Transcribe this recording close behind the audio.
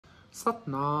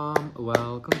Satnam,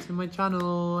 welcome to my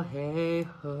channel. Hey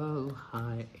ho,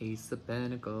 hi Ace of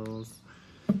Pentacles.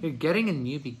 You're getting a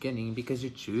new beginning because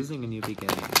you're choosing a new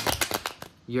beginning.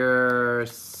 Your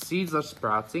seeds are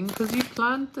sprouting because you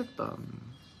planted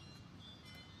them.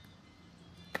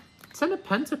 Ten of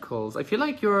Pentacles. I feel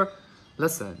like you're...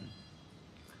 Listen.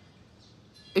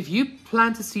 If you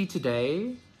plant a seed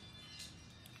today,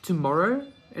 tomorrow,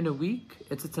 in a week,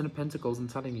 it's a Ten of Pentacles, I'm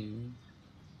telling you.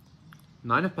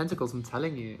 Nine of Pentacles, I'm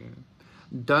telling you.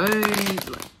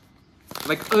 Don't,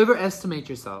 like overestimate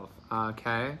yourself,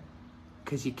 okay?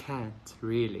 Because you can't,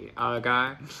 really,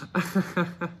 okay?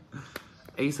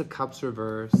 Ace of Cups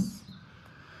reverse.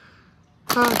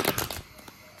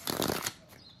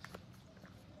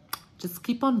 Just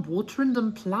keep on watering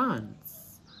them plants.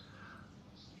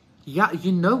 Yeah,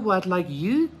 you know what? Like,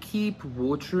 you keep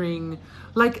watering...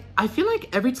 Like, I feel like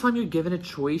every time you're given a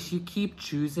choice, you keep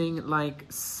choosing, like,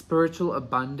 spiritual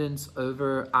abundance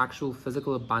over actual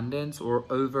physical abundance, or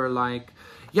over, like...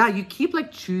 Yeah, you keep,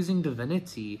 like, choosing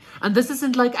divinity. And this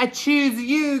isn't like, I choose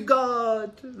you,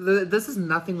 God! This is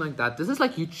nothing like that. This is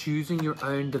like you choosing your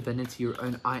own divinity, your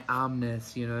own I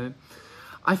amness, you know?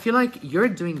 I feel like you're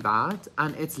doing that,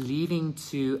 and it's leading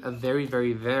to a very,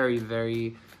 very, very,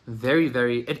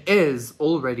 very... it is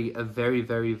already a very,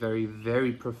 very, very,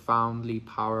 very profoundly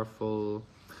powerful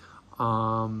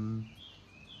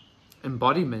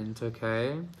embodiment,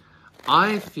 okay?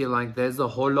 I feel like there's a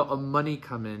whole lot of money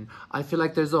coming. I feel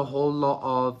like there's a whole lot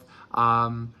of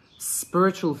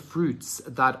spiritual fruits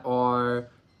that are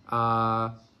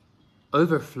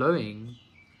overflowing.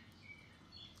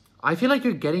 I feel like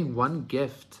you're getting one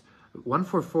gift.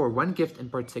 144, one gift in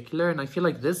particular, and I feel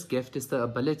like this gift is the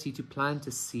ability to plant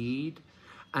a seed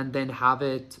and then have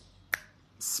it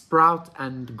sprout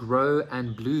and grow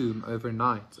and bloom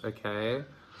overnight, okay?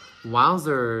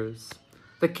 Wowzers.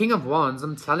 The King of Wands,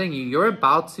 I'm telling you, you're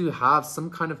about to have some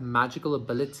kind of magical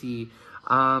ability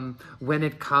when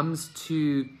it comes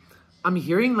to, I'm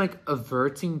hearing like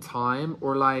averting time,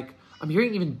 or like, I'm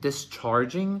hearing even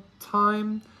discharging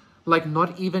time, like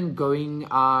not even going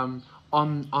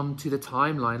onto the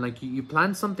timeline. Like you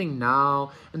plan something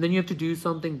now and then you have to do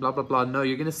something blah blah blah. No,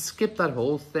 you're gonna skip that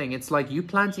whole thing. It's like you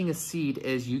planting a seed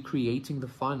is you creating the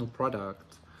final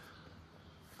product.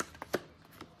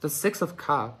 The Six of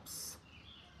Cups.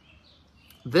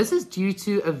 This is due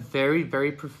to a very,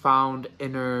 very profound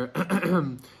inner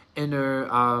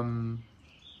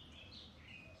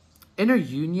inner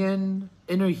union,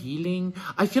 inner healing.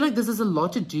 I feel like this is a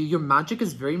lot to do. Your magic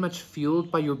is very much fueled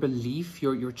by your belief,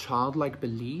 your childlike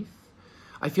belief.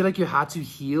 I feel like you had to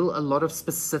heal a lot of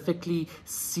specifically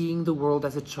seeing the world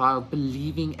as a child,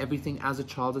 believing everything as a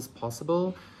child is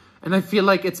possible. And I feel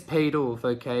like it's paid off,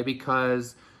 okay?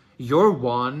 Because your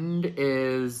wand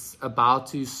is about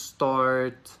to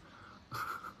start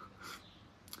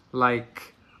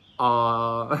like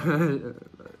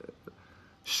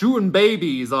shooting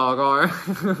babies,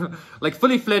 like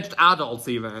fully fledged adults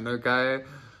even, okay?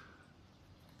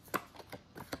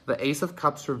 The Ace of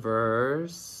Cups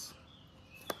reverse.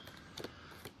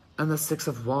 And the Six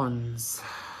of Wands.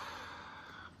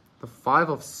 The Five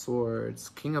of Swords.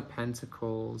 King of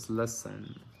Pentacles.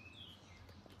 Listen.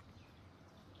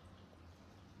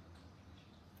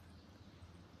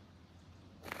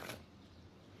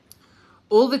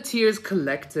 All the tears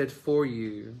collected for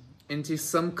you into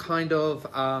some kind of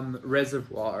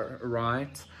reservoir,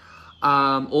 right?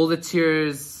 All the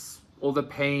tears, all the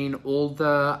pain, all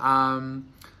the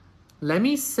let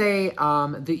me say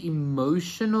the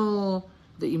emotional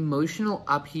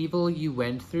upheaval you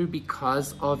went through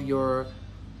because of your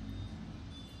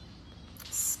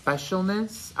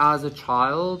specialness as a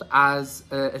child, as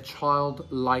a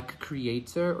childlike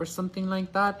creator or something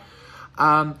like that.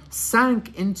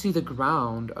 Sank into the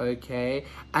ground, okay,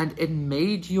 and it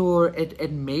made your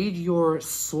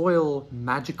soil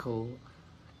magical.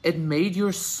 It made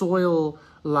your soil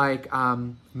like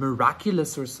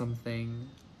miraculous or something.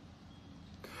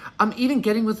 I'm even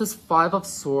getting with this Five of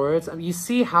Swords. You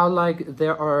see how like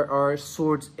there are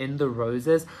swords in the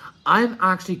roses? I'm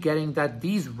actually getting that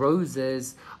these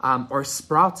roses are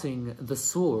sprouting the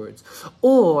swords.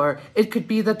 Or it could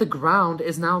be that the ground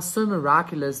is now so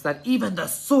miraculous that even the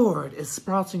sword is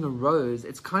sprouting a rose.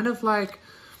 It's kind of like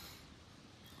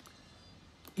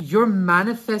you're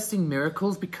manifesting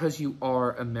miracles because you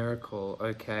are a miracle,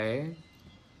 okay?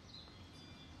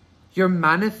 You're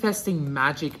manifesting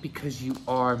magic because you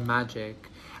are magic.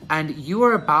 And you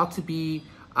are about to be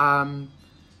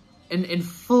in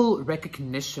full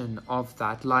recognition of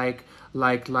that. Like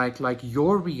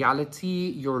your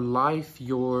reality, your life,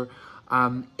 your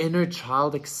inner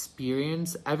child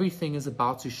experience, everything is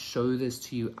about to show this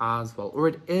to you as well, or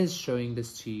it is showing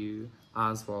this to you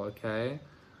as well, okay?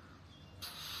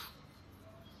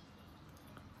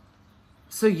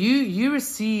 So you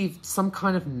received some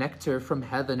kind of nectar from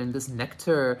heaven, and this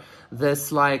nectar,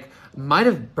 this like, might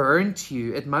have burnt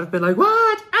you. It might have been like,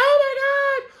 what? Oh my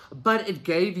God! But it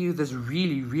gave you this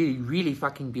really, really, really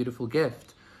fucking beautiful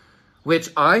gift,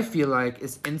 which I feel like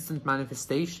is instant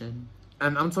manifestation.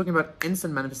 And I'm talking about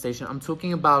instant manifestation. I'm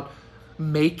talking about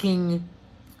making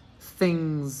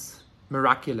things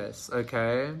miraculous,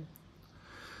 okay?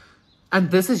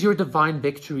 And this is your divine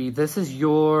victory. This is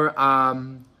your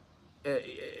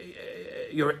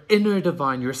inner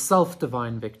divine, your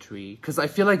self-divine victory. Because I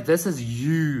feel like this is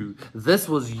you. This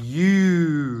was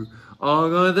you.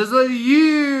 Oh God, this was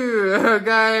you,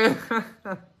 okay?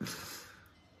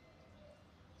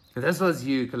 This was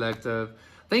you, collective.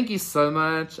 Thank you so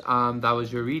much. That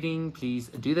was your reading. Please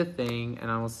do the thing, and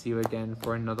I will see you again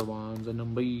for another one.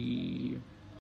 And bye.